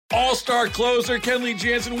All-star closer Kenley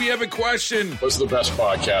Jansen, we have a question. What's the best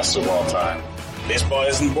podcast of all time? Baseball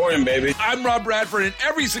isn't boring, baby. I'm Rob Bradford, and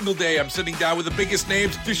every single day I'm sitting down with the biggest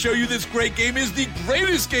names to show you this great game is the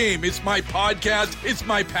greatest game. It's my podcast. It's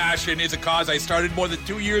my passion. It's a cause I started more than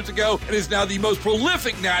 2 years ago and is now the most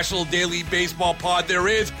prolific national daily baseball pod there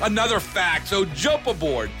is. Another fact. So jump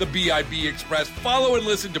aboard the BIB Express. Follow and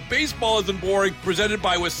listen to Baseball Isn't Boring, presented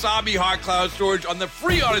by Wasabi Hot Cloud Storage on the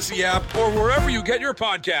free Odyssey app or wherever you get your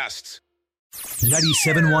podcasts.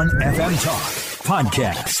 97.1 FM Talk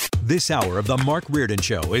Podcast. This hour of the Mark Reardon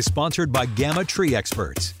Show is sponsored by Gamma Tree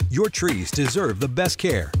Experts. Your trees deserve the best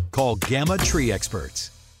care. Call Gamma Tree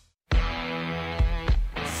Experts.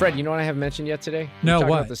 Fred, you know what I haven't mentioned yet today? No, we talked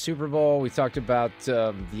what? about the Super Bowl. We talked about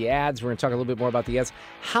the ads. We're going to talk a little bit more about the ads.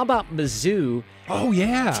 How about Mizzou? Oh,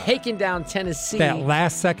 yeah. Taking down Tennessee. That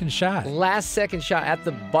last-second shot. Last-second shot at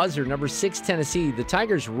the buzzer. Number 6, Tennessee. The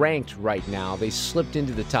Tigers ranked right now. They slipped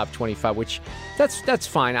into the top 25, which that's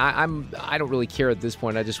fine. I don't really care at this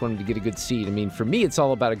point. I just want them to get a good seed. I mean, for me, it's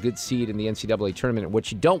all about a good seed in the NCAA tournament. And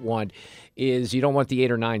what you don't want is you don't want the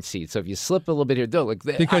 8 or 9 seed. So if you slip a little bit here,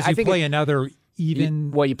 because you play another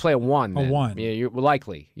even. You play a 1. A 1. Yeah, you're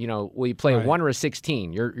likely. Will you play a 1 or a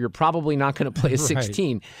 16? You're probably not going to play a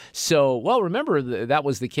 16. Right. So, remember that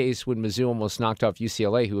was the case when Mizzou almost knocked off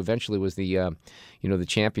UCLA, who eventually was the the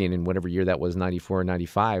champion in whatever year that was, 94 or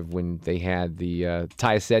 95, when they had the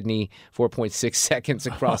Tyus Edney 4.6 seconds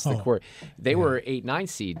across the court. They were 8-9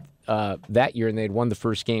 seed that year, and they had won the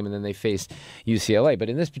first game, and then they faced UCLA. But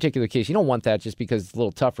in this particular case, you don't want that just because it's a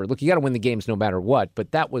little tougher. Look, you got to win the games no matter what,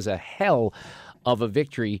 but that was a hell of a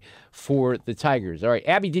victory for the Tigers. All right,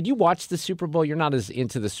 Abby, did you watch the Super Bowl? You're not as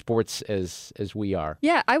into the sports as we are.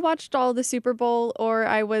 Yeah, I watched all the Super Bowl, or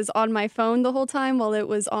I was on my phone the whole time while it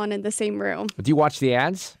was on in the same room. Do you watch the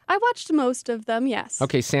ads? I watched most of them, yes.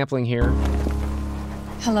 Okay, sampling here.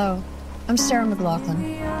 Hello, I'm Sarah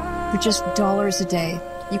McLaughlin. For just dollars a day,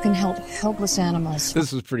 you can help helpless animals.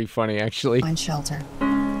 This was pretty funny, actually. Find shelter.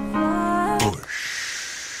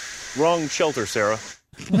 Wrong shelter, Sarah.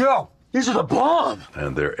 No, these are the bomb.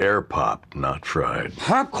 And they're air popped, not fried.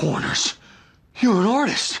 Hot corners. You're an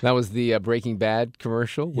artist. That was the Breaking Bad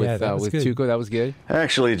commercial with Tuco. That was good.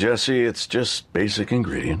 Actually, Jesse, it's just basic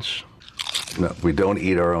ingredients. No, we don't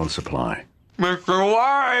eat our own supply. Mr.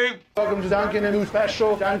 White! Welcome to Dunkin', a new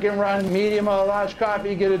special. Dunkin' Run, medium or large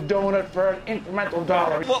coffee, get a donut for an incremental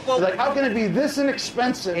 $1. Like, how can it be this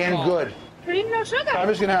inexpensive and good? No sugar. I'm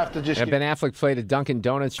just going to have to just... Ben Affleck played a Dunkin'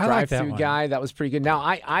 Donuts drive-thru guy. That was pretty good. Now,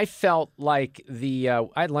 I felt like I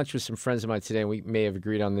had lunch with some friends of mine today, and we may have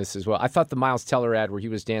agreed on this as well. I thought the Miles Teller ad where he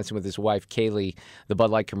was dancing with his wife, Kaylee, the Bud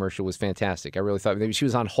Light commercial, was fantastic. I really thought maybe she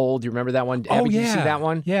was on hold. Do you remember that one? Oh, Abby, yeah. Did you see that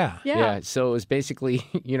one? Yeah. So it was basically,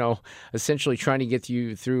 essentially trying to get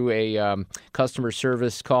you through a customer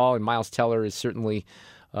service call, and Miles Teller is certainly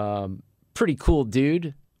pretty cool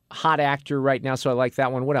dude. Hot actor right now, so I like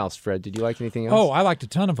that one. What else, Fred? Did you like anything else? Oh, I liked a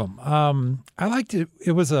ton of them. I liked it.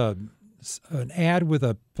 It was an ad with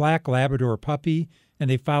a black Labrador puppy, and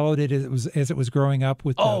they followed it as it was growing up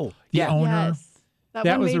with the owner. Yes.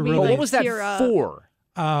 That was a really. What was that for?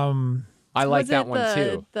 I like that one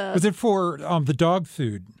too. Was it for the dog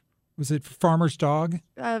food? Was it for Farmer's Dog?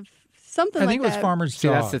 Something I like think it was that. Farmer's See,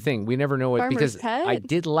 Dog. that's the thing. We never know it Farmer's because Pet? I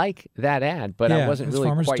did like that ad, but I wasn't really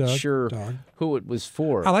Farmer's quite sure dog. who it was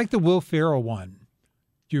for. I like the Will Ferrell one.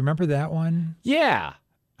 Do you remember that one? Yeah.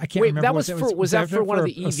 I can't remember. That was that for one of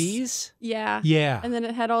the EVs? Yeah. Yeah. And then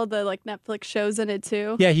it had all the Netflix shows in it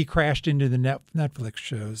too. Yeah, he crashed into the Netflix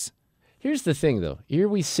shows. Here's the thing, though. Here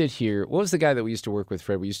we sit here. What was the guy that we used to work with,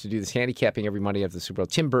 Fred? We used to do this handicapping every Monday after the Super Bowl.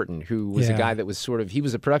 Tim Burton, who was a guy that was he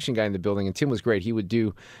was a production guy in the building, and Tim was great. He would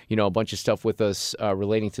do, a bunch of stuff with us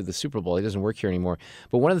relating to the Super Bowl. He doesn't work here anymore.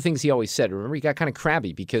 But one of the things he always said, remember, he got kind of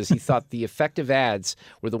crabby because he thought the effective ads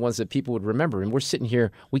were the ones that people would remember. And we're sitting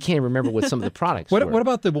here, we can't remember what some of the products were. What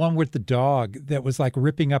about the one with the dog that was like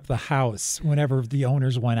ripping up the house whenever the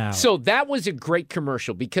owners went out? So that was a great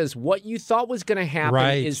commercial because what you thought was going to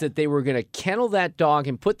happen is that they were going to kennel that dog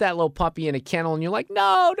and put that little puppy in a kennel, and you're like,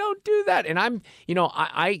 no, don't do that. And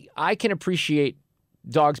I can appreciate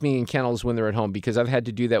dogs being in kennels when they're at home because I've had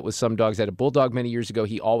to do that with some dogs. I had a bulldog many years ago.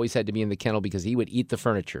 He always had to be in the kennel because he would eat the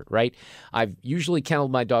furniture, right? I've usually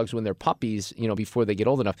kenneled my dogs when they're puppies, before they get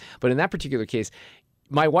old enough. But in that particular case,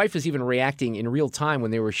 my wife was even reacting in real time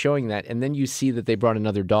when they were showing that, and then you see that they brought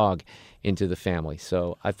another dog into the family.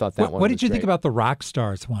 So I thought that one was What did you great. think about the Rock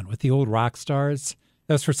Stars one with the old rock stars?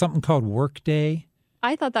 That was for something called Workday.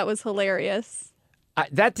 I thought that was hilarious.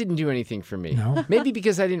 That didn't do anything for me. No? Maybe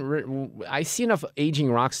because I see enough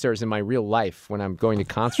aging rock stars in my real life when I'm going to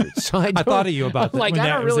concerts. So I thought of you about that. Like, when I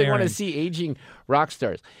that don't was really want to airing. see aging rock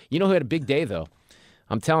stars. You know who had a big day, though?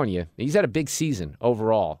 I'm telling you, he's had a big season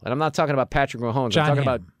overall. And I'm not talking about Patrick Mahomes. John I'm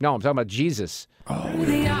Hamm. talking about Jesus.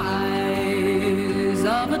 The eyes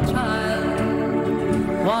of a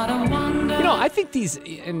child, what a wonder. You know, I think these,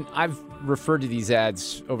 and I've referred to these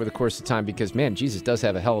ads over the course of time because, man, Jesus does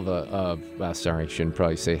have a hell of sorry, I shouldn't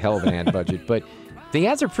probably say hell of an ad budget, but the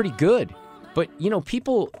ads are pretty good. But, you know,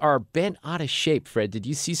 people are bent out of shape, Fred. Did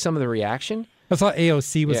you see some of the reaction? I thought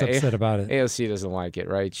AOC was upset about it. AOC doesn't like it,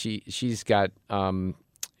 right? She's got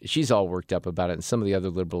she's all worked up about it, and some of the other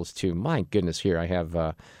liberals too. My goodness, here I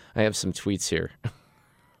have some tweets here.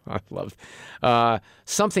 I love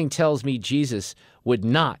something tells me Jesus would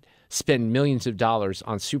not spend millions of dollars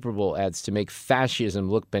on Super Bowl ads to make fascism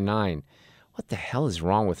look benign. What the hell is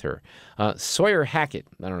wrong with her? Sawyer Hackett,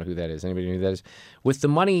 I don't know who that is. Anybody know who that is? With the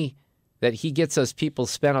money that he gets us people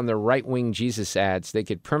spent on their right-wing Jesus ads, they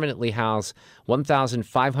could permanently house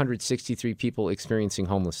 1,563 people experiencing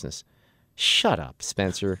homelessness. Shut up,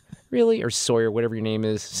 Spencer. Really? Or Sawyer, whatever your name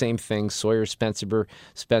is. Same thing. Sawyer,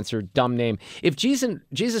 Spencer, dumb name. If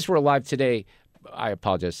Jesus were alive today, I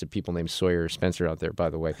apologize to people named Sawyer or Spencer out there, by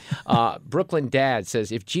the way. Brooklyn Dad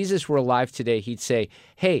says, if Jesus were alive today, he'd say,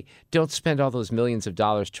 hey, don't spend all those millions of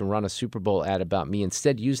dollars to run a Super Bowl ad about me.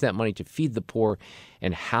 Instead, use that money to feed the poor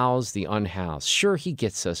and house the unhoused. Sure, he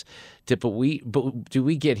gets us, but do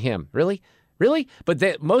we get him? Really? Really?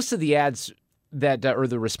 But most of the ads that or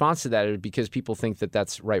the response to that is because people think that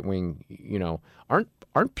that's right-wing, you know.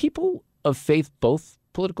 Aren't people of faith both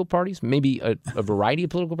political parties, maybe a variety of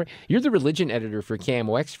political parties? You're the religion editor for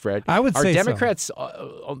KMOX, Fred. I would say Democrats,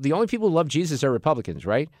 the only people who love Jesus are Republicans,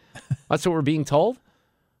 right? That's what we're being told?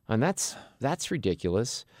 And that's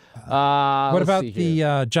ridiculous. What about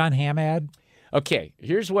the John Hamm ad? Okay,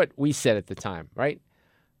 here's what we said at the time, right?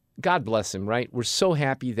 God bless him, right? We're so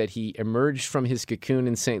happy that he emerged from his cocoon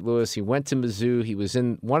in St. Louis. He went to Mizzou. He was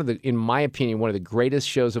in in my opinion, one of the greatest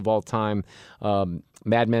shows of all time,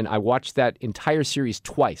 Mad Men. I watched that entire series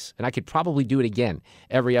twice, and I could probably do it again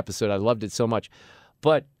every episode. I loved it so much.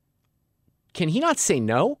 But can he not say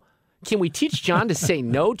no? Can we teach John to say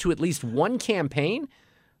no to at least one campaign?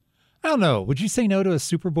 I don't know. Would you say no to a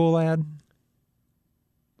Super Bowl ad?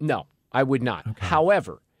 No, I would not. Okay.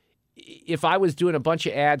 However, if I was doing a bunch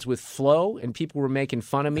of ads with Flo and people were making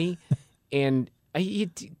fun of me, and he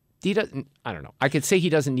doesn't, I don't know. I could say he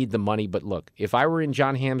doesn't need the money, but look, if I were in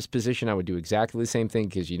John Hamm's position, I would do exactly the same thing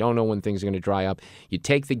because you don't know when things are going to dry up. You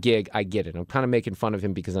take the gig. I get it. I'm kind of making fun of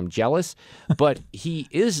him because I'm jealous, but he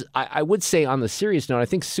is, I would say on the serious note, I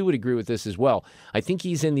think Sue would agree with this as well. I think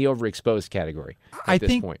he's in the overexposed category at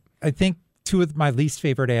this point. I think two of my least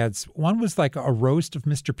favorite ads, one was like a roast of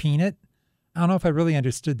Mr. Peanut. I don't know if I really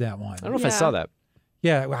understood that one. I don't know if I saw that.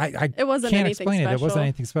 Yeah, I It wasn't can't anything explain it. It special. wasn't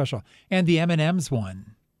anything special. And the M&M's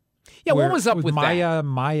one. Yeah, what was up with Maya, that?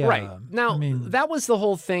 Maya. Right. Now, that was the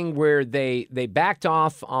whole thing where they backed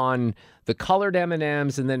off on the colored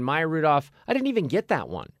M&Ms, and then Maya Rudolph, I didn't even get that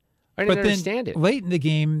one. I didn't understand it. Late in the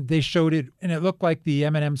game, they showed it, and it looked like the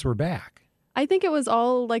M&Ms were back. I think it was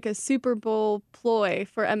all like a Super Bowl ploy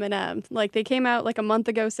for M&M. Like they came out like a month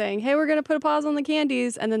ago saying, hey, we're going to put a pause on the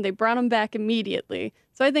candies, and then they brought them back immediately.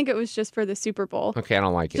 So I think it was just for the Super Bowl. Okay, I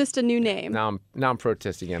don't like it. Just a new name. Now I'm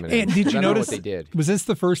protesting M&M. And did you notice what they did? Was this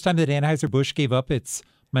the first time that Anheuser-Busch gave up its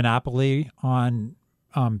monopoly on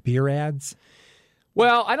beer ads?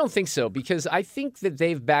 Well, I don't think so, because I think that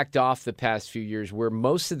they've backed off the past few years where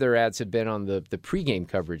most of their ads have been on the pregame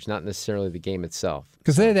coverage, not necessarily the game itself.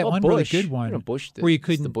 Because they had that one Busch, really good one. You know, Busch, where you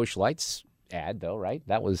couldn't. the Busch Lights ad, though, right?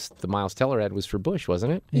 That was the Miles Teller ad was for Busch,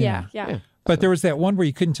 wasn't it? Yeah. But there was that one where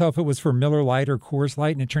you couldn't tell if it was for Miller Lite or Coors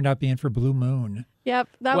Light, and it turned out being for Blue Moon. Yep,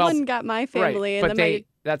 that one got my family. Right, and but then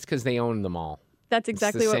that's because they own them all. That's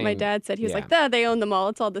exactly what my dad said. He was like, they own them all.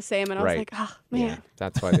 It's all the same. And I was like, oh, man. Yeah,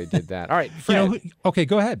 that's why they did that. All right, Fred. Okay,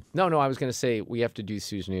 go ahead. No, I was going to say we have to do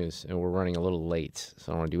Sue's News, and we're running a little late.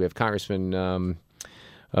 So I want to do. We have Congressman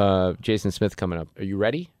Jason Smith coming up. Are you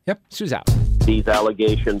ready? Yep. Sue's out. These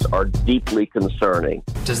allegations are deeply concerning.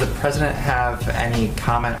 Does the president have any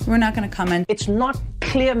comment? We're not going to comment. It's not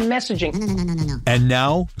clear messaging. No. And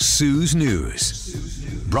now, Sue's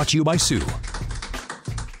News. Brought to you by Sue.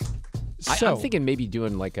 I'm thinking maybe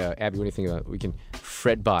doing like Abby, what do you think about? We can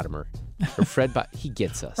Fred Bottomer. Or Fred he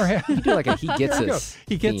gets us. Right. You can do like a he gets us.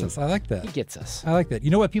 He gets theme. us. I like that. He gets us. I like that.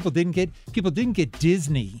 You know what people didn't get? People didn't get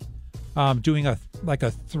Disney doing a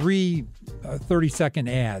 30-second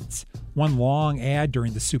ads, one long ad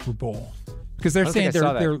during the Super Bowl. because they're saying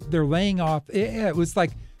they're laying off. Yeah, it was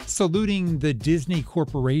like saluting the Disney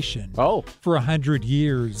Corporation. For 100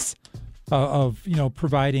 years of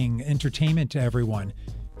providing entertainment to everyone,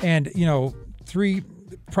 and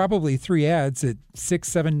probably three ads at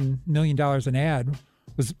 $6-7 million an ad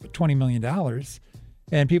was $20 million,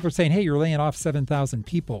 and people are saying, hey, you're laying off 7,000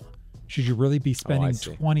 people. Should you really be spending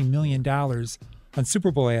 $20 million on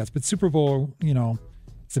Super Bowl ads? But Super Bowl,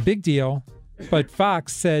 it's a big deal. But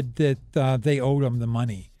Fox said that they owed them the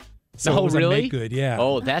money. So it was really? a make good, yeah.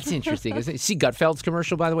 Oh, that's interesting. Isn't it? See Gutfeld's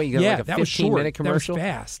commercial, by the way? You got like a 15-minute commercial. That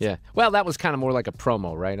was fast. Yeah. Well, that was kind of more like a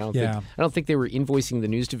promo, right? I don't think they were invoicing the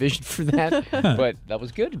news division for that, but that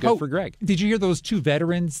was good. Good for Greg. Did you hear those two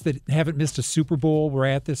veterans that haven't missed a Super Bowl were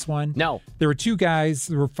at this one? No. There were two guys.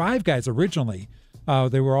 There were five guys originally.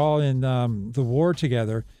 They were all in the war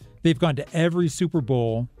together. They've gone to every Super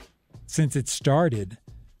Bowl since it started.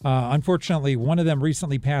 Unfortunately, one of them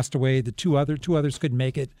recently passed away. The two others couldn't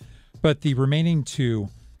make it. But the remaining two,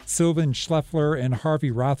 Sylvan Schleffler and Harvey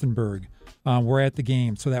Rothenberg, were at the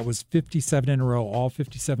game. So that was 57 in a row, all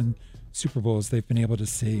 57 Super Bowls they've been able to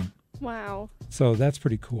see. Wow. So that's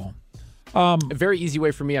pretty cool. A very easy way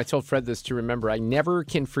for me, I told Fred this to remember, I never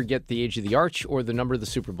can forget the age of the arch or the number of the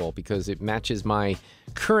Super Bowl because it matches my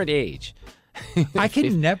current age. I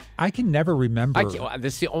can never remember.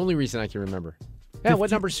 That's the only reason I can remember. Yeah, what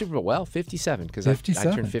number is Super Bowl? Well, 57, because I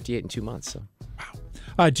turned 58 in 2 months. So.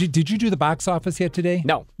 Wow. Did you do the box office yet today?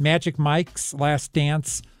 No. Magic Mike's Last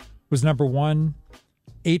Dance was number one,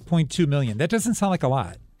 $8.2 million. That doesn't sound like a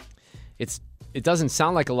lot. It doesn't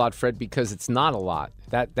sound like a lot, Fred, because it's not a lot.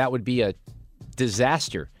 That would be a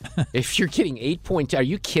disaster. If you're getting 8.2, are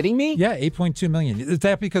you kidding me? Yeah, 8.2 million. Is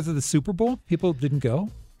that because of the Super Bowl? People didn't go?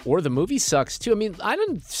 Or the movie sucks, too. I mean, I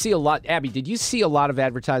didn't see a lot. Abby, did you see a lot of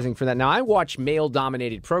advertising for that? Now, I watch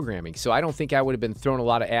male-dominated programming, so I don't think I would have been throwing a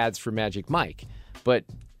lot of ads for Magic Mike. But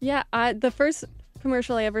yeah, the first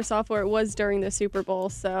commercial I ever saw for it was during the Super Bowl,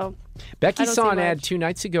 so Becky saw an ad 2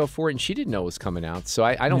 nights ago for it, and she didn't know it was coming out, so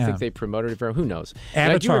I don't think they promoted it very. Who knows?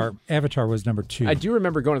 Avatar was number 2. I do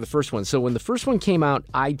remember going to the first one. So when the first one came out,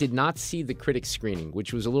 I did not see the critic screening,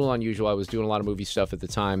 which was a little unusual. I was doing a lot of movie stuff at the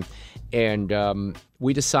time, and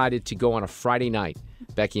we decided to go on a Friday night,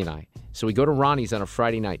 Becky and I. So we go to Ronnie's on a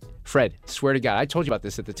Friday night. Fred, swear to God, I told you about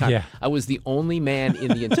this at the time. Yeah. I was the only man in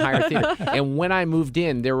the entire theater. And when I moved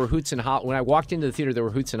in, there were hoots and hollers. When I walked into the theater, there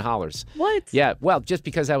were hoots and hollers. What? Yeah, well, just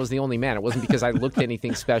because I was the only man. It wasn't because I looked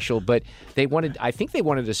anything special, but I think they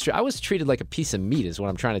wanted to, I was treated like a piece of meat is what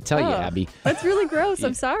I'm trying to tell you, Abby. That's really gross.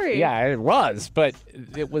 I'm sorry. Yeah, it was, but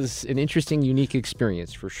it was an interesting, unique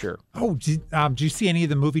experience for sure. Oh, did you see any of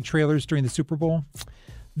the movie trailers during the Super Bowl?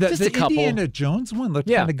 Just a couple. The Indiana Jones one looked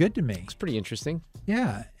kind of good to me. It's pretty interesting.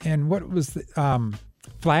 Yeah, and what was the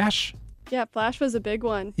Flash? Yeah, Flash was a big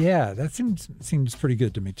one. Yeah, that seems pretty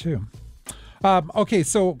good to me too. Okay,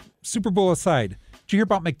 so Super Bowl aside, did you hear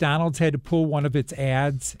about McDonald's had to pull one of its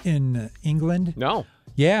ads in England? No.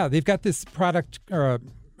 Yeah, they've got this product or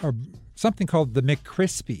something called the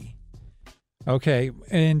McCrispy. Okay,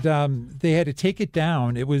 and they had to take it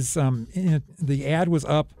down. It was the ad was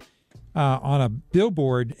up on a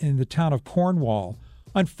billboard in the town of Cornwall.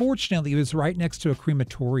 Unfortunately, it was right next to a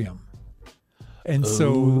crematorium. And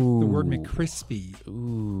so the word McCrispy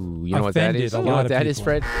you know what that is? You know what that is,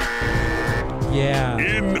 Fred? Yeah.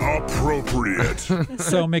 Inappropriate.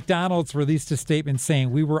 So McDonald's released a statement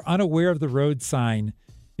saying, "We were unaware of the road sign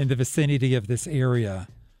in the vicinity of this area.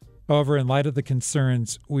 However, in light of the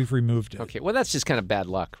concerns, we've removed it." Okay, well, that's just kind of bad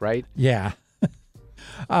luck, right? Yeah.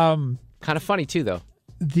 Kind of funny, too, though.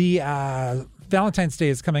 The Valentine's Day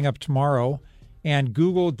is coming up tomorrow, and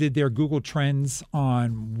Google did their Google Trends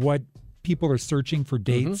on what people are searching for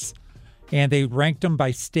dates, and they ranked them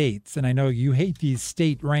by states. And I know you hate these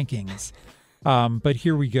state rankings, but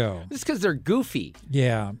here we go. It's because they're goofy.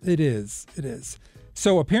 Yeah, it is. It is.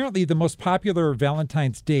 So apparently the most popular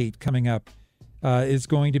Valentine's date coming up is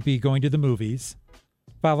going to be going to the movies,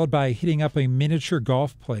 followed by hitting up a miniature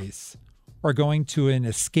golf place or going to an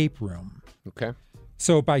escape room. Okay.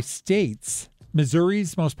 So by states,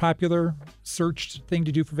 Missouri's most popular searched thing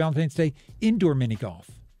to do for Valentine's Day, indoor mini golf.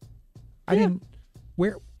 I didn't.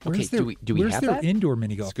 Where's do we where's have their that? indoor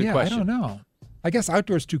mini golf? That's a good question. I don't know. I guess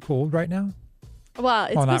outdoors too cold right now. Well,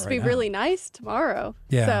 it's supposed to be right really nice tomorrow.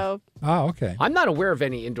 Yeah. So Oh, okay. I'm not aware of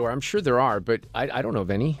any indoor. I'm sure there are, but I don't know of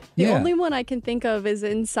any. the only one I can think of is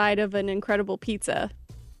inside of an Incredible Pizza.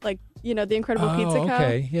 Like, the Incredible Pizza Co.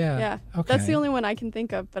 Okay. Yeah. Yeah. Okay. That's the only one I can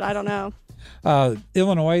think of, but I don't know.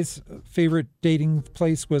 Illinois' favorite dating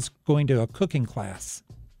place was going to a cooking class.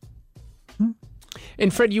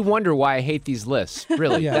 And Fred, you wonder why I hate these lists.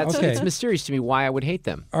 Really, Yeah, okay. It's mysterious to me why I would hate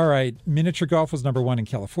them. All right. Miniature golf was number 1 in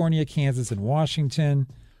California, Kansas, and Washington.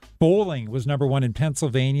 Bowling was number 1 in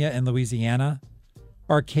Pennsylvania and Louisiana.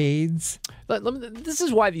 Arcades. This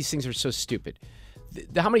is why these things are so stupid.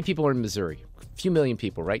 How many people are in Missouri? A few million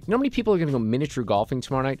people, right? You know how many people are going to go miniature golfing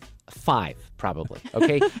tomorrow night? 5, probably.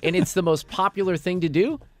 Okay? And it's the most popular thing to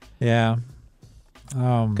do? Yeah.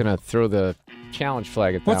 I'm going to throw the challenge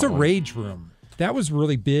flag at that What's a one. rage room? That was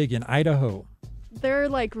really big in Idaho. They're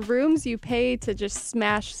like rooms you pay to just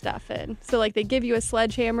smash stuff in. So like they give you a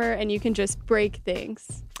sledgehammer and you can just break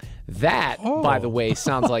things. That, by the way,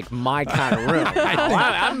 sounds like my kind of room.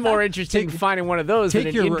 I'm more interested in finding one of those than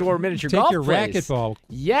an indoor miniature golf Take your place. racquetball.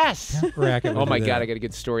 Yes. Racket Oh, would my do God. that. I got a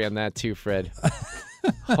good story on that, too, Fred.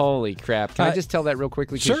 Holy crap. Can I just tell that real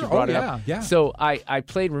quickly? 'Cause Sure. you brought it yeah, up? yeah. So I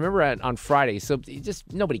played, remember, on Friday. So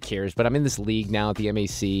just nobody cares, but I'm in this league now at the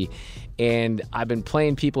MAC, and I've been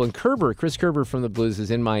playing people. And Chris Kerber from the Blues is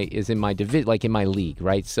in my division, like in my league,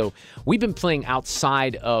 right? So we've been playing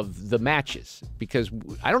outside of the matches because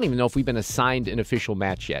I don't even know if we've been assigned an official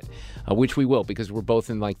match yet, which we will because we're both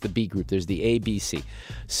in like the B group. There's the A, B, C.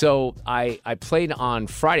 So I played on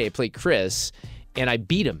Friday. I played Chris, and I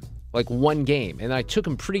beat him. Like one game, and I took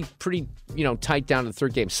him pretty, tight down to the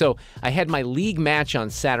third game. So I had my league match on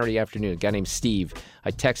Saturday afternoon. A guy named Steve.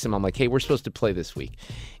 I text him. I'm like, "Hey, we're supposed to play this week,"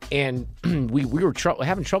 and we were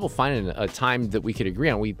having trouble finding a time that we could agree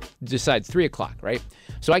on. We decided 3:00, right?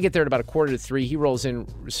 So I get there at about 2:45. He rolls in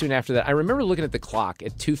soon after that. I remember looking at the clock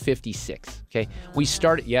at 2:56. Okay, we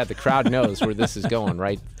started. Yeah, the crowd knows where this is going,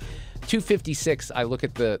 right? 2:56. I look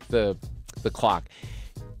at the clock.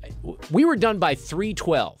 We were done by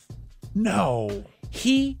 3:12. No.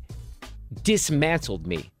 He dismantled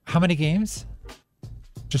me. How many games?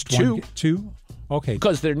 Just 2. 2? Okay.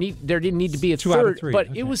 Because there didn't need to be a 2 out of third. 3. But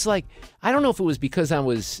Okay. it was like, I don't know if it was because I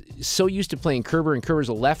was so used to playing Kerber, and Kerber's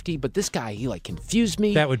a lefty, but this guy, he like confused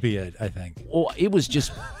me. That would be it, I think. Well, it was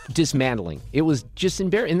just dismantling. It was just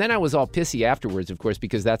embarrassing. And then I was all pissy afterwards, of course,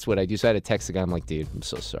 because that's what I do. So I had to text the guy. I'm like, dude, I'm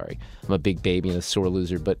so sorry. I'm a big baby and a sore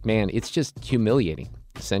loser. But man, it's just humiliating.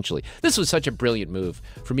 Essentially, this was such a brilliant move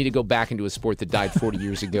for me to go back into a sport that died 40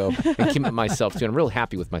 years ago and commit myself to. And I'm real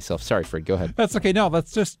happy with myself. Sorry, Fred. Go ahead. That's okay. No,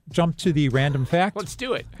 let's just jump to the random fact. Let's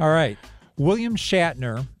do it. All right. William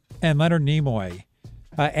Shatner and Leonard Nimoy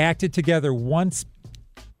acted together once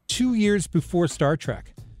 2 years before Star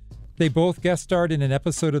Trek. They both guest starred in an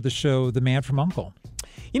episode of the show The Man from U.N.C.L.E.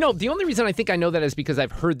 You know, the only reason I think I know that is because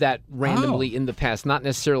I've heard that randomly in the past, not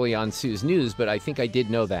necessarily on Sue's News, but I think I did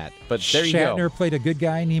know that. But there you go. Shatner played a good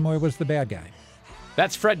guy, Nimoy was the bad guy.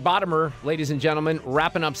 That's Fred Bottomer, ladies and gentlemen,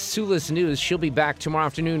 wrapping up Sueless News. She'll be back tomorrow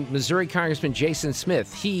afternoon. Missouri Congressman Jason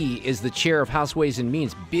Smith, he is the chair of House Ways and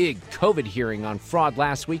Means. Big COVID hearing on fraud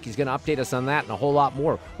last week. He's going to update us on that and a whole lot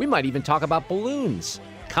more. We might even talk about balloons.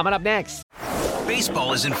 Coming up next.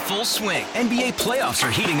 Baseball is in full swing. NBA playoffs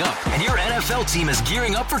are heating up, and your NFL team is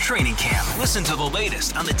gearing up for training camp. Listen to the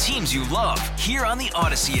latest on the teams you love here on the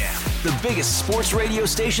Odyssey app. The biggest sports radio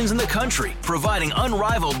stations in the country, providing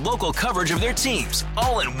unrivaled local coverage of their teams,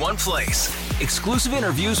 all in one place. Exclusive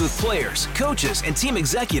interviews with players, coaches, and team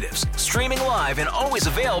executives, streaming live and always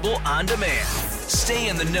available on demand. Stay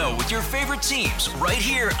in the know with your favorite teams right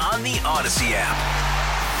here on the Odyssey app.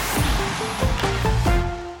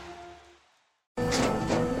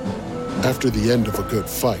 After the end of a good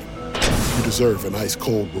fight, you deserve an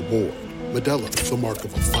ice-cold reward. Modelo is the mark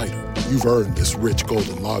of a fighter. You've earned this rich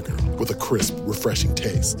golden lager with a crisp, refreshing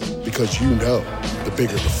taste. Because you know, the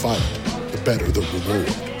bigger the fight, the better the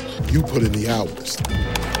reward. You put in the hours,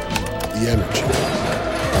 the energy,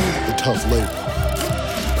 the tough labor.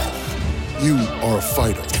 You are a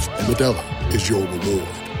fighter, and Modelo is your reward.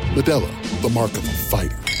 Modelo, the mark of a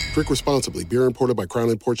fighter. Drink responsibly. Beer imported by Crown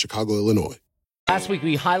Imports, Chicago, Illinois. Last week,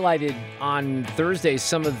 we highlighted on Thursday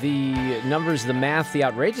some of the numbers, the math, the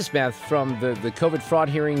outrageous math from the COVID fraud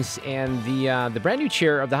hearings, and the brand new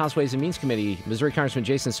chair of the House Ways and Means Committee, Missouri Congressman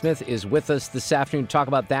Jason Smith, is with us this afternoon to talk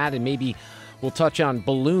about that, and maybe we'll touch on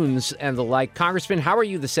balloons and the like. Congressman, how are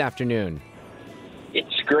you this afternoon?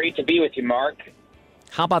 It's great to be with you, Mark.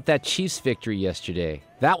 How about that Chiefs victory yesterday?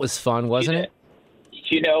 That was fun, wasn't it?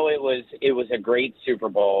 You know, it was a great Super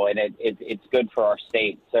Bowl, and it's good for our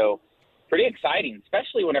state. So pretty exciting,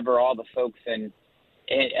 especially whenever all the folks in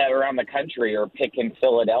around the country are picking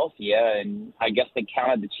Philadelphia, and I guess they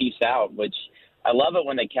counted the Chiefs out, which I love it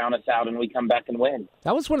when they count us out and we come back and win.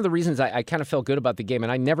 That was one of the reasons I kind of felt good about the game,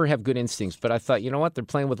 and I never have good instincts, but I thought, you know what, they're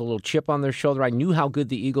playing with a little chip on their shoulder. I knew how good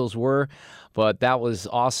the Eagles were, but that was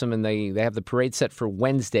awesome, and they have the parade set for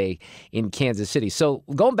Wednesday in Kansas City. So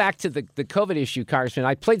going back to the COVID issue, Congressman,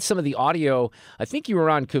 I played some of the audio. I think you were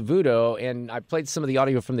on Cavuto, and I played some of the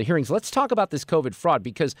audio from the hearings. Let's talk about this COVID fraud,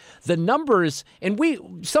 because the numbers, and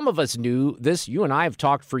some of us knew this. You and I have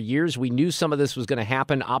talked for years. We knew some of this was going to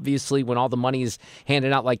happen, obviously, when all the money is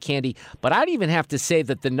handed out like candy. But I'd even have to say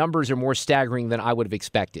that the numbers are more staggering than I would have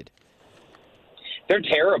expected. They're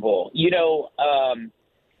terrible. You know,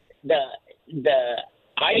 the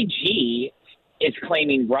IG is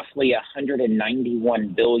claiming roughly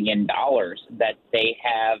 $191 billion that they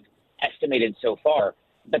have estimated so far,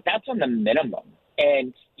 but that's on the minimum.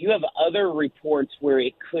 And you have other reports where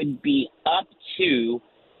it could be up to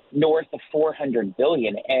north of $400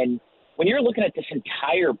 billion. And when you're looking at this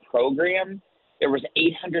entire program, there was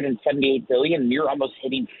 $878 billion, and you're almost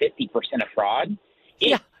hitting 50% of fraud.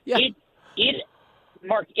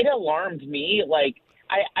 Mark, it alarmed me. Like,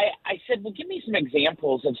 I said, well, give me some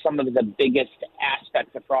examples of some of the biggest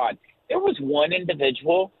aspects of fraud. There was one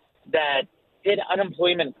individual that did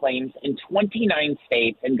unemployment claims in 29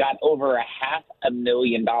 states and got over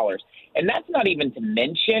 $500,000. And that's not even to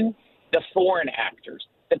mention the foreign actors,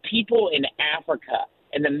 the people in Africa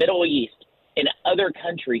and the Middle East and other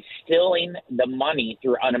countries stealing the money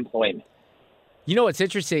through unemployment. You know what's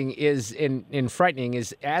interesting is and frightening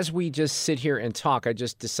is as we just sit here and talk, I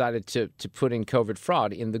just decided to put in COVID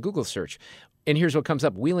fraud in the Google search. And here's what comes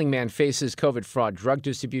up. Wheeling man faces COVID fraud, drug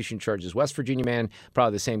distribution charges. West Virginia man,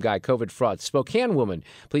 probably the same guy, COVID fraud. Spokane woman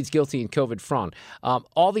pleads guilty in COVID fraud.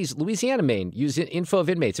 All these Louisiana man use info of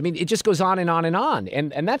inmates. I mean, it just goes on and on and on.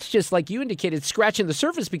 And that's just like you indicated, scratching the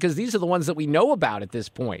surface because these are the ones that we know about at this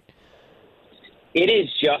point. It is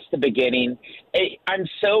just the beginning. I'm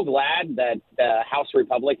so glad that the House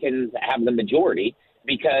Republicans have the majority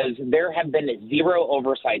because there have been zero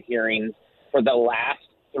oversight hearings for the last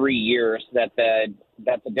 3 years that the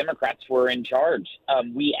Democrats were in charge.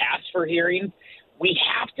 We asked for hearings. We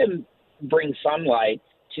have to bring sunlight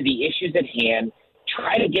to the issues at hand,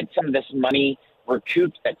 try to get some of this money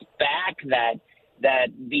recouped that's back that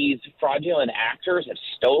these fraudulent actors have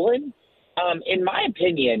stolen. In my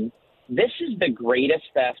opinion, this is the greatest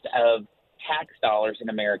theft of tax dollars in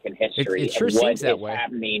American history. It sure seems that way.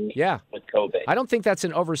 Happening yeah. with COVID. I don't think that's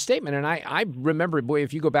an overstatement. And I remember, boy,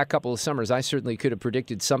 if you go back a couple of summers, I certainly could have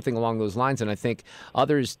predicted something along those lines, and I think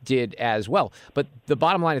others did as well. But the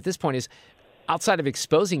bottom line at this point is, outside of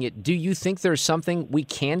exposing it, do you think there's something we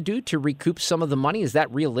can do to recoup some of the money? Is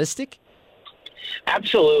that realistic?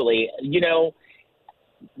 Absolutely. You know,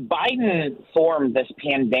 Biden formed this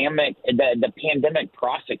pandemic, the pandemic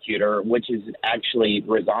prosecutor, which is actually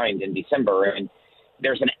resigned in December, and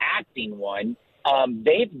there's an acting one.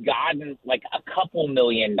 They've gotten like a couple $1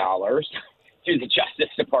 million through the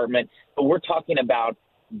Justice Department, but we're talking about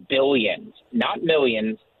billions, not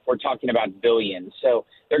millions. We're talking about billions. So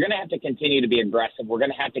they're going to have to continue to be aggressive. We're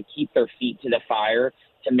going to have to keep their feet to the fire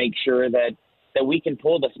to make sure that we can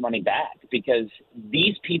pull this money back because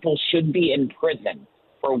these people should be in prison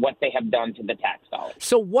for what they have done to the tax dollars.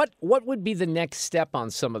 So what would be the next step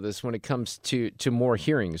on some of this when it comes to more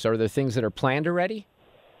hearings? Are there things that are planned already?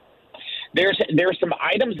 There's some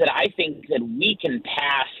items that I think that we can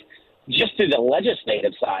pass just through the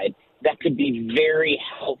legislative side that could be very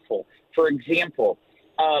helpful. For example,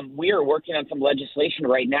 we are working on some legislation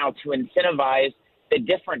right now to incentivize the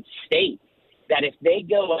different states that if they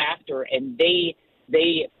go after and they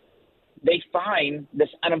find this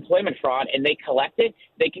unemployment fraud and they collect it,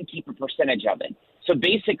 they can keep a percentage of it. So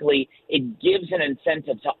basically, it gives an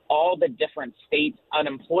incentive to all the different states'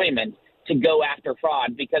 unemployment to go after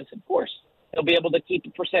fraud because, of course, they'll be able to keep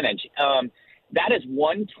a percentage. That is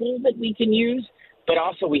one tool that we can use, but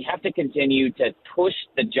also we have to continue to push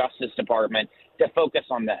the Justice Department to focus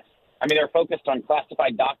on this. I mean, they're focused on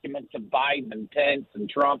classified documents of Biden and Pence and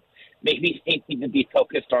Trump. Maybe they need to be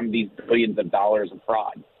focused on these billions of dollars of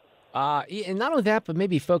fraud. And not only that, but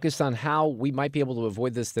maybe focused on how we might be able to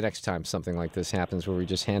avoid this the next time something like this happens where we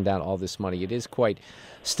just hand out all this money. It is quite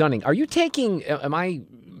stunning. Are you taking, am I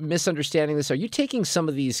misunderstanding this? Are you taking some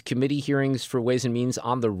of these committee hearings for Ways and Means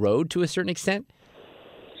on the road to a certain extent?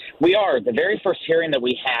 We are. The very first hearing that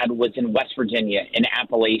we had was in West Virginia, in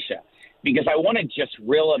Appalachia, because I wanted just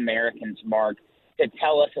real Americans, Mark, to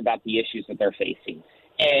tell us about the issues that they're facing.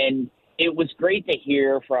 And it was great to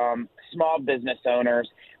hear from small business owners,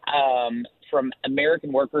 from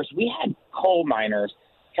American workers. We had coal miners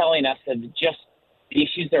telling us of just the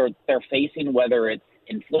issues they're facing, whether it's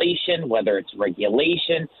inflation, whether it's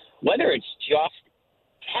regulation, whether it's just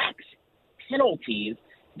tax penalties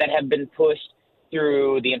that have been pushed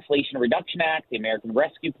through the Inflation Reduction Act, the American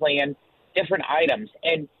Rescue Plan, different items,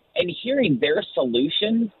 and hearing their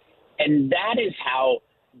solutions, and that is how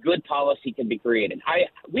good policy can be created.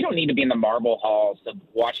 We don't need to be in the marble halls of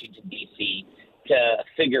Washington, D.C. to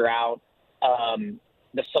figure out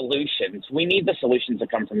the solutions. We need the solutions to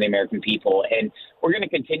come from the American people, and we're going to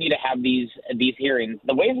continue to have these hearings.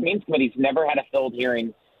 The Ways and Means Committee's never had a filled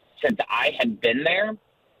hearing since I had been there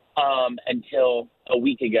until a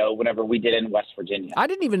week ago whenever we did in West Virginia. I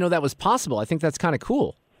didn't even know that was possible. I think that's kind of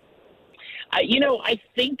cool. I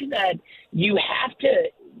think that you have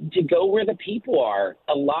to go where the people are.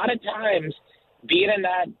 A lot of times, being in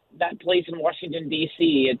that place in Washington,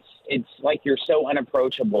 D.C., it's like you're so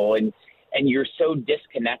unapproachable and you're so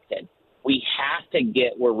disconnected. We have to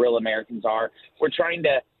get where real Americans are. We're trying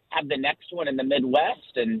to have the next one in the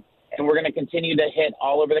Midwest, and we're going to continue to hit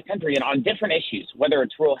all over the country and on different issues, whether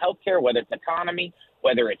it's rural health care, whether it's economy,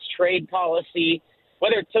 whether it's trade policy,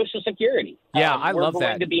 whether it's Social Security. Yeah, I love that. We're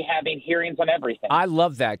going to be having hearings on everything. I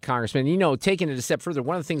love that, Congressman. You know, taking it a step further,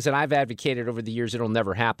 one of the things that I've advocated over the years, it'll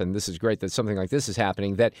never happen. This is great that something like this is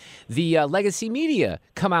happening, that the legacy media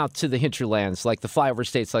come out to the hinterlands, like the flyover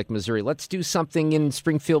states like Missouri. Let's do something in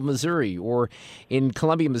Springfield, Missouri, or in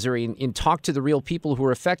Columbia, Missouri, and talk to the real people who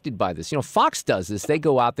are affected by this. You know, Fox does this. They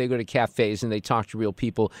go out, they go to cafes, and they talk to real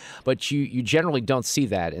people, but you generally don't see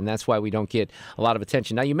that, and that's why we don't get a lot of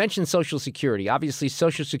attention. Now, you mentioned Social Security. Obviously,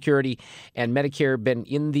 Social Security and Medicare have been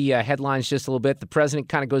in the headlines just a little bit. The president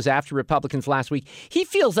kind of goes after Republicans last week. He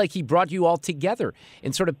feels like he brought you all together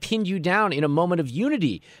and sort of pinned you down in a moment of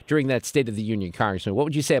unity during that State of the Union, Congressman. What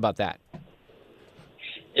would you say about that?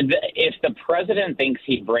 If the president thinks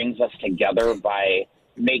he brings us together by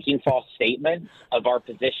making false statements of our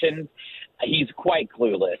position, he's quite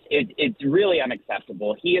clueless. It's really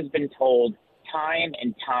unacceptable. He has been told time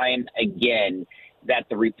and time again that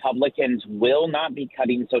the Republicans will not be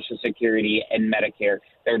cutting Social Security and Medicare.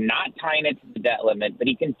 They're not tying it to the debt limit, but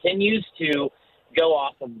he continues to go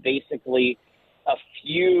off of basically a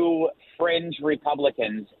few fringe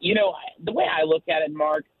Republicans. You know, the way I look at it,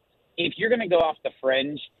 Mark, if you're going to go off the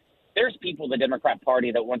fringe, there's people in the Democrat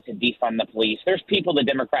Party that wants to defund the police. There's people in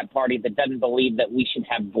the Democrat Party that doesn't believe that we should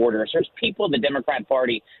have borders. There's people in the Democrat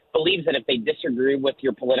Party believes that if they disagree with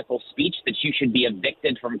your political speech that you should be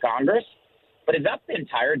evicted from Congress. But is that the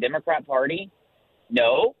entire Democrat Party?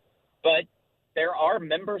 No, but there are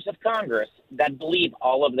members of Congress that believe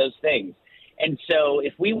all of those things. And so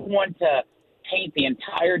if we want to paint the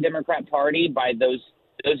entire Democrat Party by those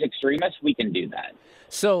extremists, we can do that.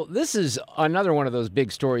 So this is another one of those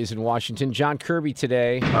big stories in Washington. John Kirby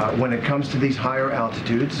today. When it comes to these higher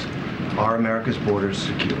altitudes, are America's borders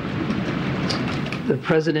secure? The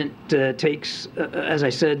president takes, as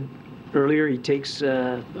I said earlier, he takes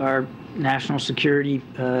our national security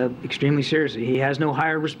extremely seriously. He has no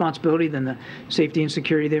higher responsibility than the safety and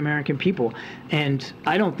security of the American people. And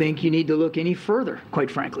I don't think you need to look any further,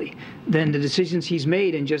 quite frankly, than the decisions he's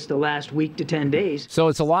made in just the last week to 10 days. So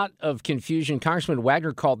it's a lot of confusion. Congressman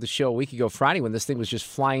Wagner called the show a week ago Friday when this thing was just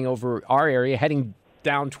flying over our area, heading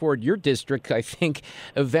down toward your district, I think,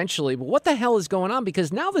 eventually. But what the hell is going on?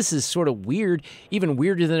 Because now this is sort of weird, even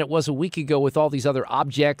weirder than it was a week ago with all these other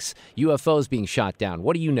objects, UFOs being shot down.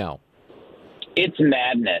 What do you know? It's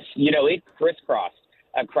madness. You know, it crisscrossed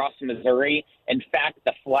across Missouri. In fact,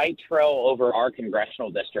 the flight trail over our congressional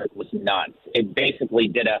district was nuts. It basically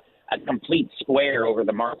did a complete square over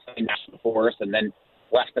the Mark Twain National Forest and then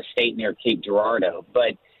left the state near Cape Girardeau.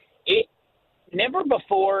 But it never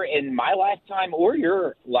before in my lifetime or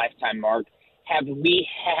your lifetime, Mark, have we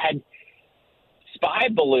had spy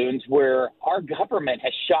balloons where our government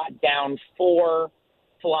has shot down 4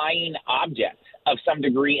 flying objects of some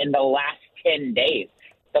degree in the last 10 days.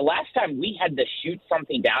 The last time we had to shoot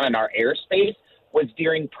something down in our airspace was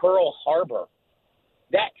during Pearl Harbor.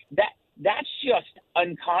 That's just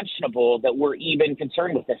unconscionable that we're even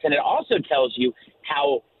concerned with this. And it also tells you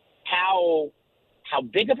how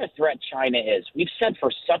big of a threat China is. We've said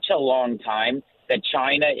for such a long time that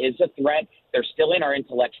China is a threat. They're still in our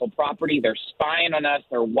intellectual property. They're spying on us.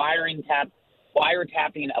 They're wiretapping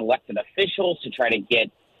elected officials to try to get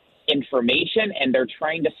information, and they're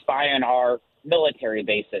trying to spy on our military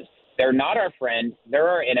bases. They're not our friend. They're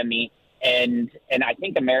our enemy, and I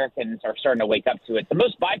think Americans are starting to wake up to it. The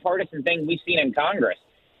most bipartisan thing we've seen in Congress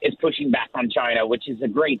is pushing back on China, which is a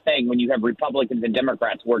great thing when you have Republicans and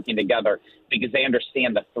Democrats working together because they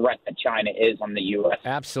understand the threat that China is on the U.S.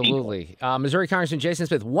 Absolutely. Missouri Congressman Jason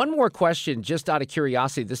Smith, one more question just out of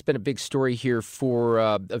curiosity. This has been a big story here for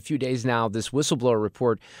a few days now, this whistleblower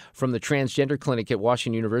report from the transgender clinic at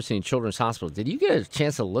Washington University and Children's Hospital. Did you get a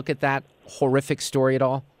chance to look at that horrific story at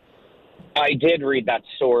all? I did read that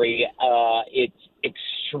story. It's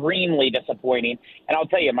extremely disappointing. And I'll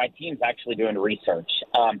tell you, my team's actually doing research.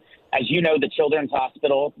 As you know, the Children's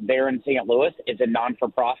Hospital there in St. Louis is a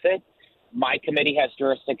non-for-profit. My committee has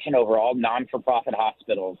jurisdiction over all non-for-profit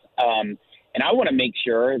hospitals. And I want to make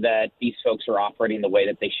sure that these folks are operating the way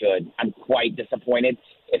that they should. I'm quite disappointed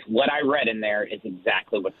if what I read in there is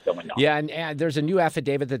exactly what's going on. Yeah, and there's a new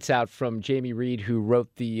affidavit that's out from Jamie Reed, who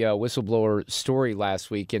wrote the whistleblower story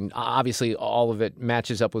last week. And obviously all of it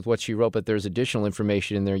matches up with what she wrote, but there's additional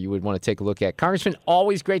information in there you would want to take a look at. Congressman,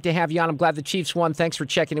 always great to have you on. I'm glad the Chiefs won. Thanks for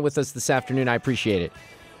checking in with us this afternoon. I appreciate it.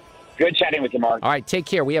 Good chatting with you, Mark. All right, take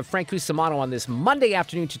care. We have Frank Cusimano on this Monday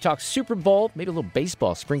afternoon to talk Super Bowl, maybe a little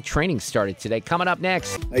baseball. Spring training started today. Coming up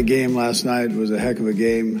next. That game last night was a heck of a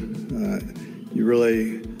game.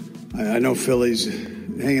 I know Philly's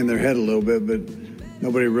hanging their head a little bit, but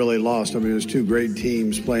nobody really lost. I mean, it was two great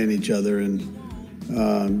teams playing each other and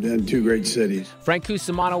two great cities. Frank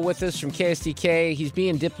Cusimano with us from KSDK. He's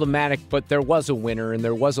being diplomatic, but there was a winner and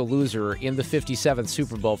there was a loser in the 57th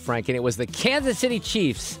Super Bowl, Frank, and it was the Kansas City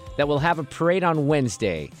Chiefs that will have a parade on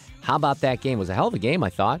Wednesday. How about that game? It was a hell of a game, I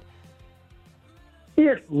thought.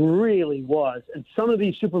 It really was. And some of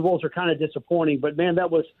these Super Bowls are kind of disappointing, but man,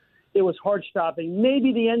 it was heart-stopping.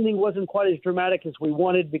 Maybe the ending wasn't quite as dramatic as we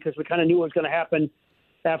wanted because we kind of knew what was going to happen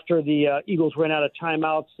after the Eagles ran out of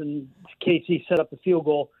timeouts and KC set up the field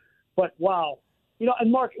goal. But, wow.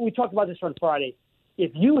 And Mark, we talked about this on Friday.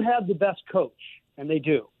 If you have the best coach, and they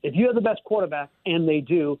do, if you have the best quarterback, and they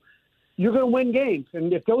do, you're going to win games.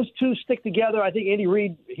 And if those two stick together, I think Andy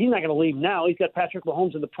Reid, he's not going to leave now. He's got Patrick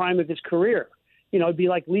Mahomes in the prime of his career. It'd be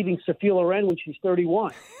like leaving Sophia Loren when she's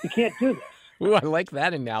 31. You can't do this. Ooh, I like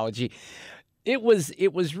that analogy. It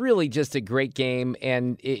was really just a great game,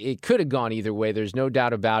 and it could have gone either way. There's no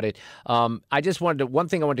doubt about it. One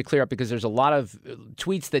thing I wanted to clear up, because there's a lot of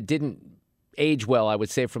tweets that didn't age well, I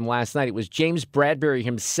would say, from last night. It was James Bradbury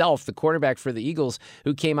himself, the quarterback for the Eagles,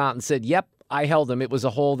 who came out and said, yep, I held him. It was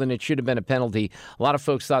a hold, and it should have been a penalty. A lot of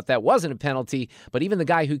folks thought that wasn't a penalty, but even the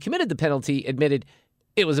guy who committed the penalty admitted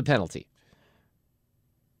it was a penalty.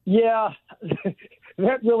 Yeah,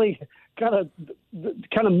 that really kind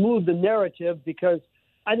of moved the narrative, because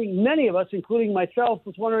I think many of us, including myself,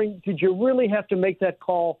 was wondering, did you really have to make that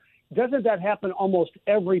call? Doesn't that happen almost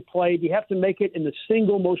every play? Do you have to make it in the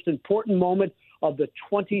single most important moment of the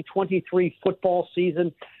 2023 football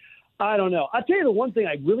season? I don't know. I'll tell you the one thing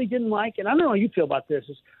I really didn't like, and I don't know how you feel about this,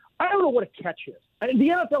 is I don't know what a catch is. The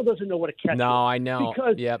NFL doesn't know what a catch is. No, I know.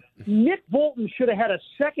 Because Nick Bolton should have had a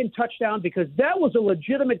second touchdown, because that was a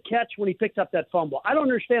legitimate catch when he picked up that fumble. I don't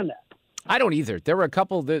understand that. I don't either. There were a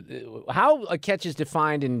couple how a catch is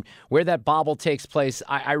defined and where that bobble takes place,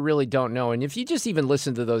 I really don't know. And if you just even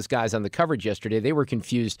listen to those guys on the coverage yesterday, they were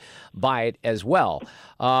confused by it as well.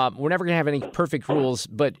 We're never going to have any perfect rules,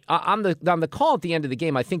 but on the call at the end of the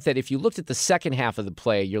game, I think that if you looked at the second half of the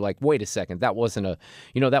play, you're like, wait a second, that wasn't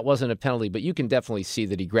a penalty. But you can definitely see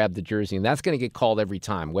that he grabbed the jersey, and that's going to get called every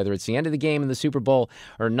time, whether it's the end of the game in the Super Bowl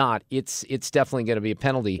or not. It's definitely going to be a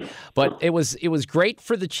penalty. But it was great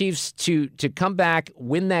for the Chiefs to come back,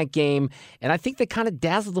 win that game, and I think they kind of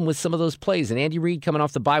dazzled them with some of those plays. And Andy Reid coming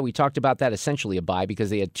off the bye, we talked about that, essentially a bye because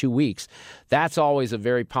they had 2 weeks. That's always a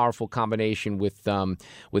very powerful combination with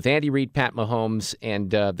Andy Reid, Pat Mahomes, and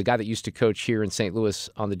the guy that used to coach here in St. Louis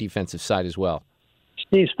on the defensive side as well.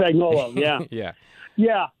 Steve Spagnuolo, yeah.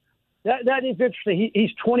 Yeah, that is interesting.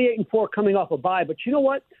 He's 28-4 coming off a bye, but you know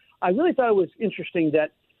what? I really thought it was interesting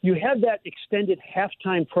that you had that extended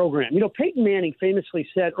halftime program. Peyton Manning famously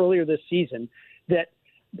said earlier this season that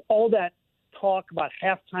all that talk about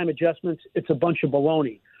halftime adjustments, it's a bunch of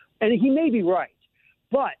baloney. And he may be right.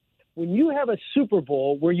 But when you have a Super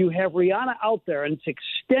Bowl where you have Rihanna out there and it's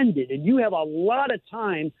extended and you have a lot of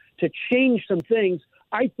time to change some things,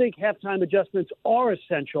 I think halftime adjustments are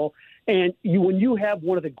essential. And when you have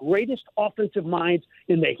one of the greatest offensive minds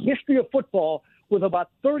in the history of football with about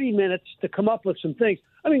 30 minutes to come up with some things.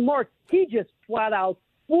 I mean, Mark, he just flat out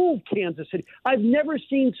fooled Kansas City. I've never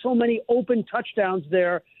seen so many open touchdowns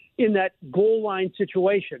there in that goal line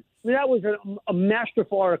situation. I mean, that was a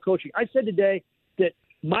masterful art of coaching. I said today that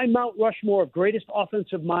my Mount Rushmore of greatest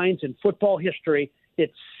offensive minds in football history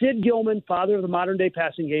It's Sid Gilman, father of the modern-day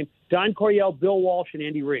passing game, Don Coryell, Bill Walsh, and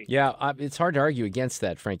Andy Reid. Yeah, it's hard to argue against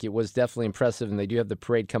that, Frank. It was definitely impressive, and they do have the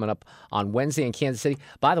parade coming up on Wednesday in Kansas City.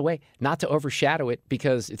 By the way, not to overshadow it,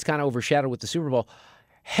 because it's kind of overshadowed with the Super Bowl.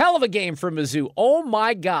 Hell of a game for Mizzou. Oh,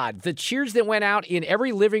 my God. The cheers that went out in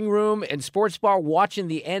every living room and sports bar watching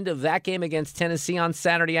the end of that game against Tennessee on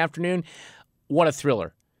Saturday afternoon. What a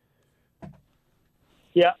thriller.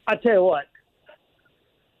 Yeah, I tell you what.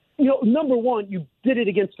 Number one, you did it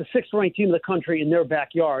against the sixth-ranked team in the country in their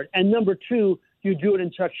backyard. And number two, you do it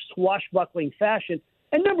in such swashbuckling fashion.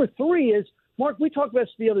 And number three is, Mark, we talked about this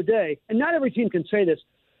the other day, and not every team can say this,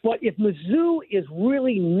 but if Mizzou is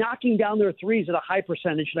really knocking down their threes at a high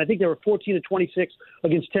percentage, and I think they were 14-26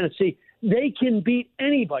 against Tennessee, they can beat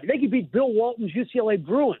anybody. They can beat Bill Walton's UCLA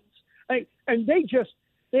Bruins. And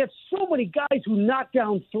they have so many guys who knock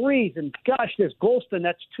down threes. And, gosh, there's Golston.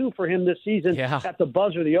 That's 2 for him this season at the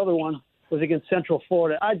buzzer. The other one was against Central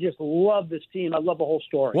Florida. I just love this team. I love the whole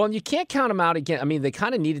story. Well, and you can't count them out again. I mean, they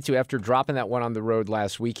kind of needed to after dropping that one on the road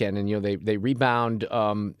last weekend. And, they rebound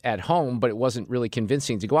at home, but it wasn't really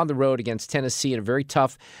convincing. To go on the road against Tennessee in a very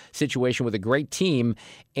tough situation with a great team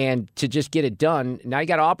and to just get it done. Now you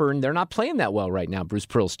got Auburn. They're not playing that well right now, Bruce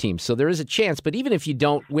Pearl's team. So there is a chance. But even if you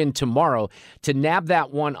don't win tomorrow, to nab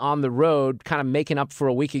that one on the road, kind of making up for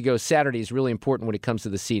a week ago Saturday, is really important when it comes to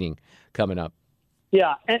the seeding coming up.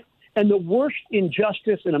 Yeah, and the worst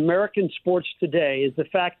injustice in American sports today is the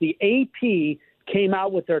fact the AP came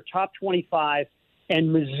out with their top 25 and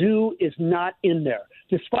Mizzou is not in there.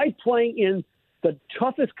 Despite playing in the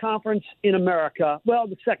toughest conference in America, well,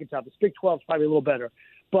 the second toughest, Big 12 is probably a little better.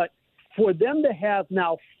 But for them to have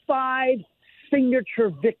now 5 signature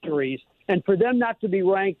victories and for them not to be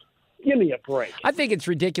ranked, give me a break. I think it's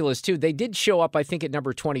ridiculous, too. They did show up, I think, at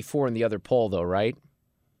number 24 in the other poll, though, right?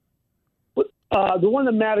 The one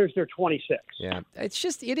that matters, they're 26. Yeah,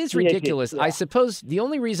 it is ridiculous. Yeah. I suppose the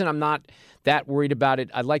only reason I'm not that worried about it,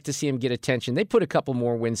 I'd like to see them get attention. They put a couple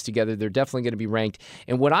more wins together. They're definitely going to be ranked.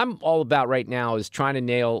 And what I'm all about right now is trying to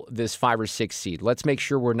nail this 5 or 6 seed. Let's make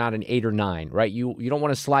sure we're not an 8 or 9, right? You don't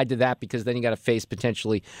want to slide to that because then you got to face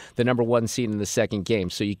potentially the number 1 seed in the second game.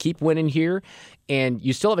 So you keep winning here, and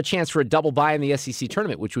you still have a chance for a double bye in the SEC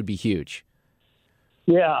tournament, which would be huge.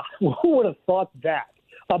 Yeah, who would have thought that?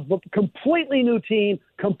 A completely new team,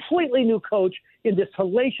 completely new coach in this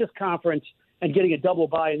hellacious conference and getting a double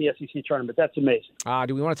bye in the SEC tournament. That's amazing.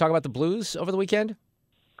 Do we want to talk about the Blues over the weekend?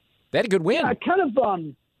 They had a good win.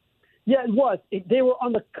 Yeah, it was. They were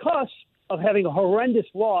on the cusp of having a horrendous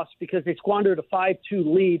loss because they squandered a 5-2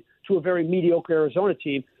 lead to a very mediocre Arizona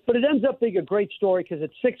team. But it ends up being a great story because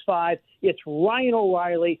it's 6-5. It's Ryan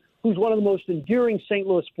O'Reilly, who's one of the most enduring St.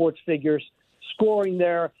 Louis sports figures, scoring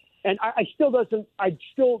there. And I still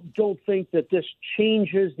don't think that this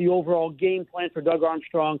changes the overall game plan for Doug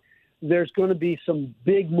Armstrong. There's going to be some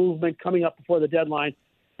big movement coming up before the deadline.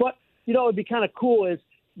 But, it'd be kind of cool is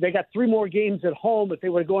they got 3 more games at home if they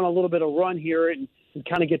were to go on a little bit of run here and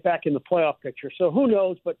kind of get back in the playoff picture. So who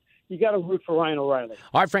knows, but you got to root for Ryan O'Reilly.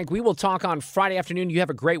 All right, Frank, we will talk on Friday afternoon. You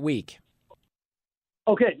have a great week.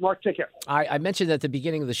 Okay, Mark, take care. I mentioned at the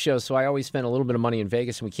beginning of the show, so I always spend a little bit of money in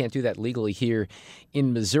Vegas, and we can't do that legally here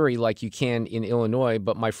in Missouri like you can in Illinois.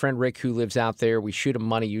 But my friend Rick, who lives out there, we shoot him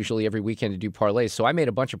money usually every weekend to do parlays. So I made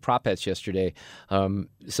a bunch of prop bets yesterday. Some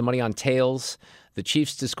money on tails. The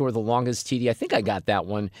Chiefs to score the longest TD. I think I got that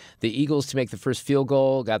one. The Eagles to make the first field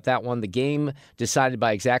goal. Got that one. The game decided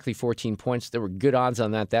by exactly 14 points. There were good odds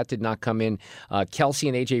on that. That did not come in. Kelsey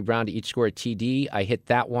and A.J. Brown to each score a TD. I hit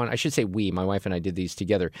that one. I should say we. My wife and I did these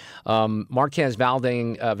together. Marquez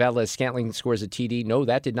Valdez-Scantling scores a TD. No,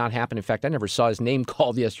 that did not happen. In fact, I never saw his name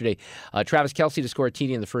called yesterday. Travis Kelsey to score a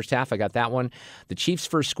TD in the first half. I got that one. The Chiefs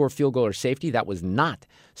first score field goal or safety. That was not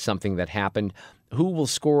something that happened. Who will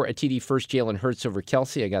score a TD first? Jalen Hurts over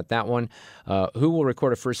Kelsey. I got that one. Who will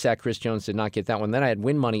record a first sack? Chris Jones did not get that one. Then I had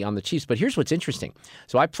win money on the Chiefs. But here's what's interesting.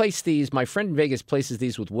 So I placed these. My friend in Vegas places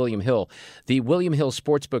these with William Hill. The William Hill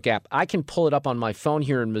Sportsbook app. I can pull it up on my phone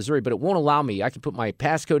here in Missouri, but it won't allow me. I can put my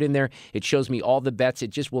passcode in there. It shows me all the bets. It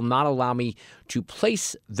just will not allow me to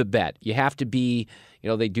place the bet. You have to be...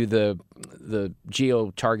 they do the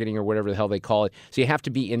geo-targeting or whatever the hell they call it. So you have to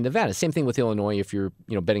be in Nevada. Same thing with Illinois. If you're,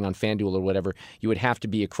 betting on FanDuel or whatever, you would have to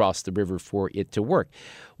be across the river for it to work.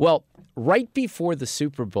 Well, right before the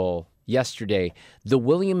Super Bowl yesterday, the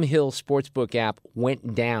William Hill Sportsbook app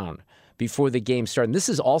went down before the game started. And this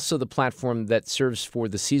is also the platform that serves for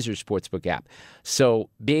the Caesars Sportsbook app. So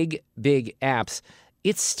big apps.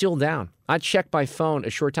 it's still down. I checked my phone a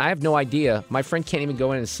short time. I have no idea. My friend can't even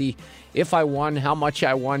go in and see if I won, how much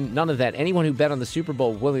I won, none of that. Anyone who bet on the Super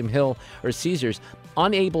Bowl, William Hill or Caesars,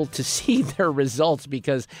 unable to see their results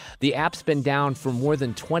because the app's been down for more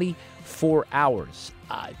than 24 hours.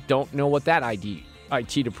 I don't know what that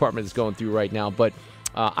IT department is going through right now, but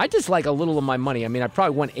I just like a little of my money. I mean, I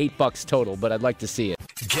probably won $8 total, but I'd like to see it.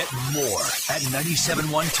 Get more at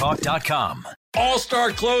 971talk.com.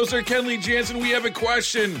 All-star closer Kenley Jansen, we have a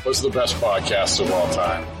question. What's the best podcast of all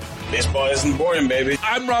time? Baseball isn't boring, baby.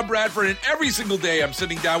 I'm Rob Bradford, and every single day I'm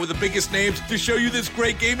sitting down with the biggest names to show you this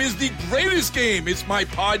great game is the greatest game. It's my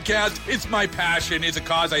podcast. It's my passion. It's a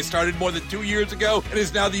cause I started more than 2 years ago and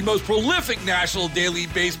is now the most prolific national daily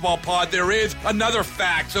baseball pod there is. Another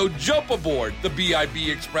fact, so jump aboard the BIB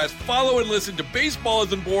Express. Follow and listen to Baseball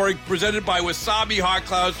Isn't Boring, presented by Wasabi Hot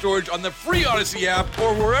Cloud Storage on the free Odyssey app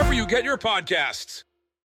or wherever you get your podcasts.